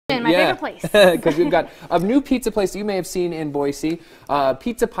My favorite place. Because we've got a new pizza place that you may have seen in Boise,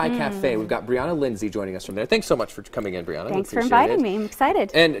 Pizza Pie Cafe. We've got Brianna Lindsay joining us from there. Thanks so much for coming in, Brianna. Thanks for inviting me. I'm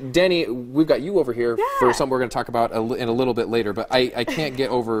excited. And Danny, we've got you over here for something we're going to talk about in a little bit later, but I can't get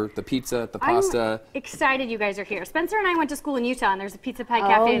over the pizza, the pasta. I'm excited you guys are here. Spencer and I went to school in Utah, and there's a Pizza Pie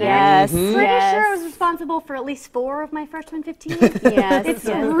Cafe there. Yes. Pretty sure I was responsible for at least 4 of my freshman 15. Yes. It's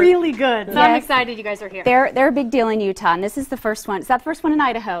really good. So I'm excited you guys are here. They're a big deal in Utah, and this is the first one. Is that the first one in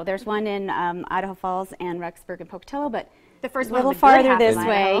Idaho? There's one in Idaho Falls and Rexburg and Pocatello, but the first a little farther this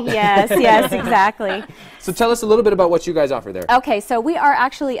way. Yes, yes, exactly. So tell us a little bit about what you guys offer there. Okay, so we are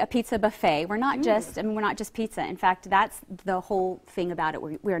actually a pizza buffet. We're not just, I mean, we're not just pizza. In fact, that's the whole thing about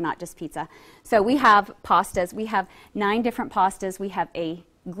it. We're not just pizza. So we have pastas. We have 9 different pastas. We have a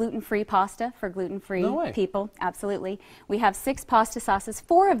gluten-free pasta for gluten-free people. Absolutely. We have 6 pasta sauces.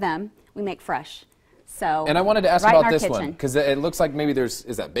 4 of them we make fresh. So, and I wanted to ask about this one, because it looks like maybe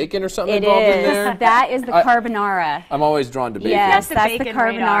is that bacon or something involved in there? That is the carbonara. I'm always drawn to bacon. Yes, that's the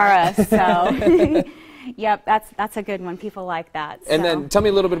carbonara. So, yep, that's a good one. People like that. And then tell me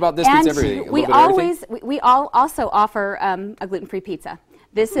a little bit about this pizza. Everything. We also offer a gluten-free pizza.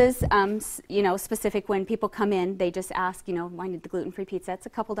 This is, you know, specific when people come in, they just ask, you know, I need the gluten-free pizza. It's a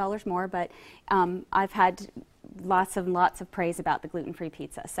couple dollars more, but I've had lots of praise about the gluten-free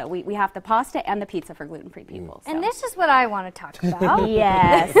pizza. So we have the pasta and the pizza for gluten-free people. So. And this is what I want to talk about.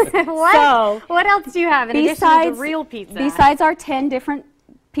 Yes. What else do you have in addition to the real pizza? Besides our 10 different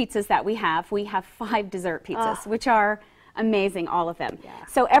pizzas that we have 5 dessert pizzas, which are amazing, all of them. Yeah.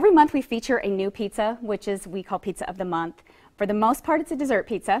 So every month we feature a new pizza, which is we call Pizza of the Month. For the most part, it's a dessert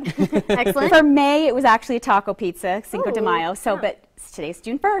pizza. Excellent. For May, it was actually a taco pizza, Cinco de Mayo. So, but today's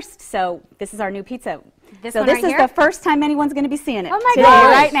June 1st, so this is our new pizza. This is the first time anyone's going to be seeing it. Oh my today,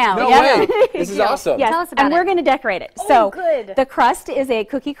 gosh. Right now. No way. This is awesome. Yes. Tell us about and we're going to decorate it. Oh, so good. The crust is a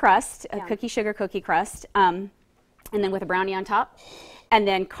cookie crust, a cookie sugar cookie crust, and then with a brownie on top. And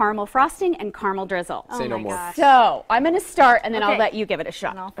then caramel frosting and caramel drizzle. Say no more. Gosh. So I'm going to start, and then I'll let you give it a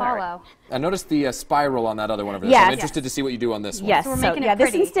shot. And I'll follow. I noticed the spiral on that other one over there. So I'm interested to see what you do on this one. Yes, so we're making it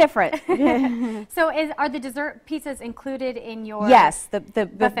this pretty. one's different. So are the dessert pizzas included in your Yes, the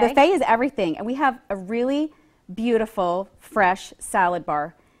buffet is everything. And we have a really beautiful, fresh salad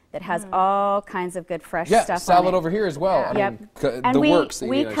bar that has all kinds of good fresh stuff on it. salad over here as well. Yeah. I mean,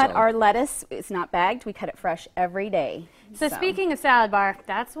 we cut our lettuce. It's not bagged. We cut it fresh every day. So speaking of salad bar,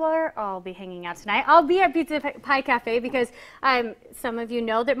 that's where I'll be hanging out tonight. I'll be at Pizza Pie Cafe because some of you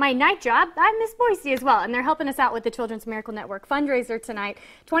know that my night job, I'm Miss Boise as well, and they're helping us out with the Children's Miracle Network fundraiser tonight.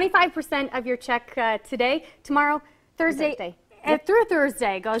 25% of your check today, tomorrow, Thursday. Through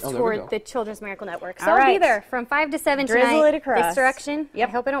Thursday goes toward the Children's Miracle Network. So I'll be there from 5 to 7 tonight. Drizzle it across. This direction. Yep.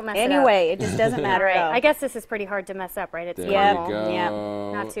 I hope I don't mess it up. Anyway, it just doesn't matter at all. I guess this is pretty hard to mess up, right? It's normal.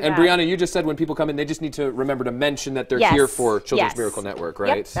 Not too bad. And Brianna, you just said when people come in, they just need to remember to mention that they're here for Children's Miracle Network,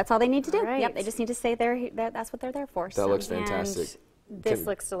 right? Yep, that's all they need to do. Yep, they just need to say that's what they're there for. That looks fantastic. This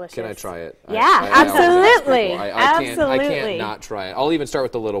looks delicious. Can I try it? Yeah, absolutely. I can't not try it. I'll even start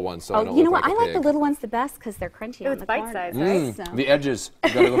with the little ones. So I don't you know what? like I like the little ones the best because they're crunchy. It's bite size, right? So. The edges.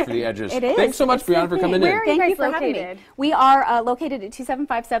 You gotta go for the edges. It is. Thanks so much, Brianna, for coming in. Where are you guys located? We are located at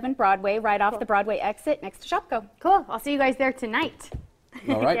 2757 Broadway, right off the Broadway exit, next to Shopko. Cool. I'll see you guys there tonight.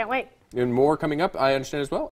 All right. Can't wait. And more coming up, I understand as well.